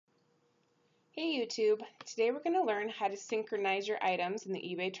Hey YouTube, today we're going to learn how to synchronize your items in the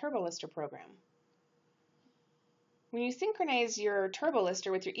eBay TurboLister program. When you synchronize your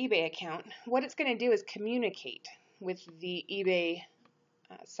TurboLister with your eBay account, what it's going to do is communicate with the eBay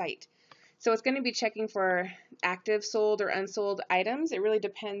site. So it's going to be checking for active, sold, or unsold items. It really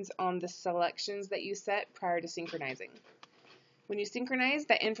depends on the selections that you set prior to synchronizing. When you synchronize,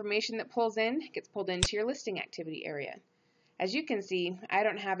 that information that pulls in gets pulled into your listing activity area. As you can see, I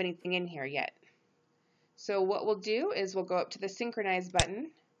don't have anything in here yet. So what we'll do is we'll go up to the Synchronize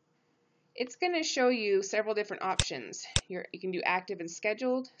button. It's going to show you several different options. You can do active and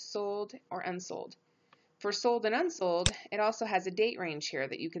scheduled, sold, or unsold. For sold and unsold, it also has a date range here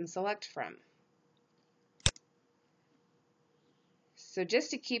that you can select from. So just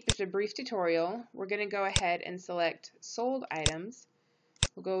to keep it a brief tutorial, we're going to go ahead and select sold items.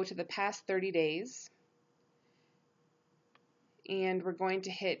 We'll go to the past 30 days. And we're going to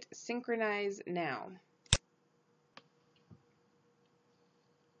hit Synchronize Now.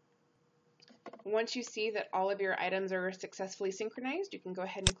 Once you see that all of your items are successfully synchronized, you can go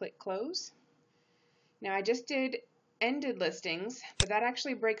ahead and click Close. Now I just did ended listings, but that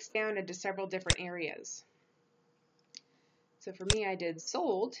actually breaks down into several different areas. So for me, I did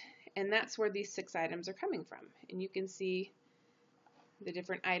sold, and that's where these 6 items are coming from. And you can see the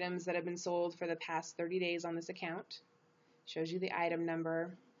different items that have been sold for the past 30 days on this account. Shows you the item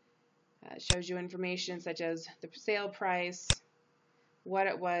number, shows you information such as the sale price, what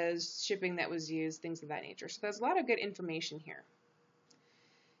it was, shipping that was used, things of that nature. So there's a lot of good information here.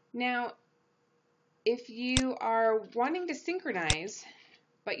 Now, if you are wanting to synchronize,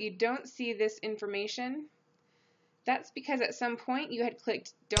 but you don't see this information, that's because at some point you had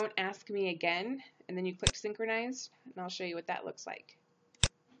clicked Don't Ask Me Again, and then you clicked Synchronize, and I'll show you what that looks like.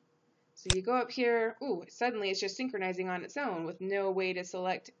 So you go up here, suddenly it's just synchronizing on its own with no way to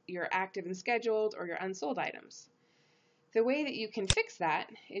select your active and scheduled or your unsold items. The way that you can fix that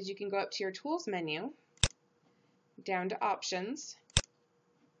is you can go up to your Tools menu, down to Options,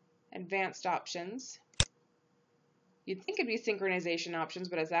 Advanced Options. You'd think it'd be Synchronization Options,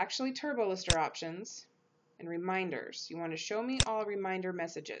 but it's actually TurboLister Options, and Reminders. You want to show me all reminder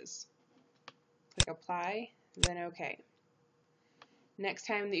messages. Click Apply, then OK. Next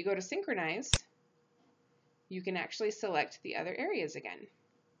time that you go to Synchronize, you can actually select the other areas again.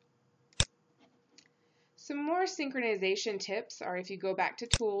 Some more synchronization tips are if you go back to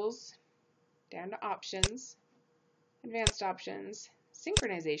Tools, down to Options, Advanced Options,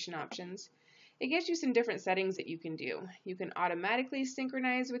 Synchronization Options, it gives you some different settings that you can do. You can automatically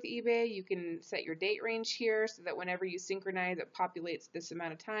synchronize with eBay. You can set your date range here so that whenever you synchronize, it populates this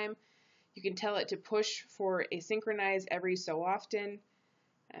amount of time. You can tell it to push for a synchronize every so often.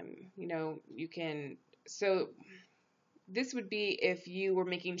 So this would be if you were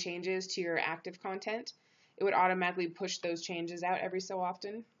making changes to your active content. It would automatically push those changes out every so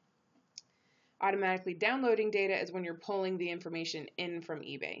often. Automatically downloading data is when you're pulling the information in from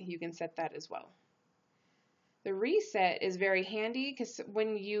eBay. You can set that as well. The reset is very handy because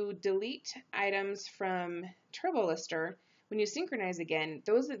when you delete items from TurboLister, when you synchronize again,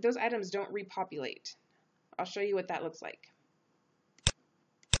 those items don't repopulate. I'll show you what that looks like.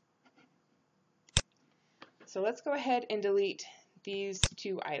 So let's go ahead and delete these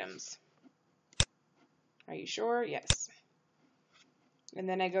 2 items. Are you sure? Yes. And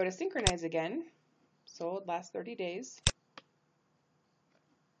then I go to Synchronize again. Sold last 30 days.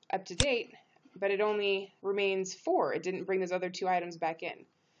 Up to date, but it only remains 4. It didn't bring those other 2 items back in.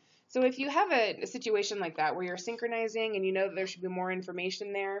 So if you have a situation like that where you're synchronizing and you know that there should be more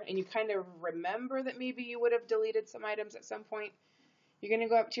information there and you kind of remember that maybe you would have deleted some items at some point, you're going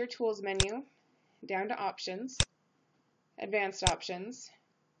to go up to your Tools menu, down to Options, Advanced Options,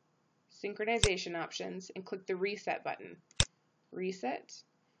 Synchronization Options, and click the Reset button. Reset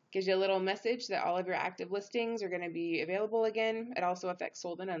gives you a little message that all of your active listings are going to be available again. It also affects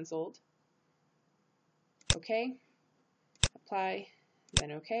sold and unsold. OK. Apply,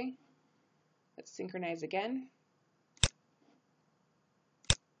 then OK. Let's synchronize again.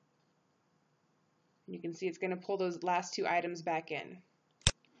 You can see it's going to pull those last 2 items back in.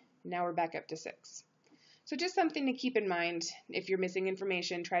 Now we're back up to 6. So just something to keep in mind. If you're missing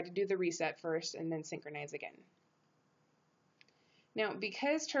information, try to do the reset first and then synchronize again. Now,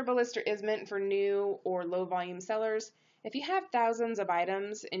 because TurboLister is meant for new or low volume sellers, if you have thousands of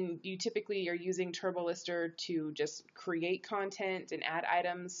items and you typically are using TurboLister to just create content and add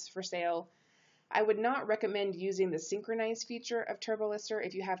items for sale, I would not recommend using the Synchronize feature of TurboLister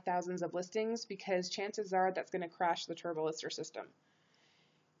if you have thousands of listings, because chances are that's going to crash the TurboLister system.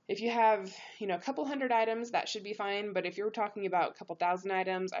 If you have, a couple hundred items, that should be fine, but if you're talking about a couple thousand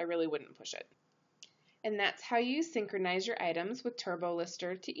items, I really wouldn't push it. And that's how you synchronize your items with Turbo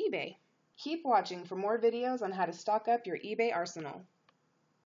Lister to eBay. Keep watching for more videos on how to stock up your eBay arsenal.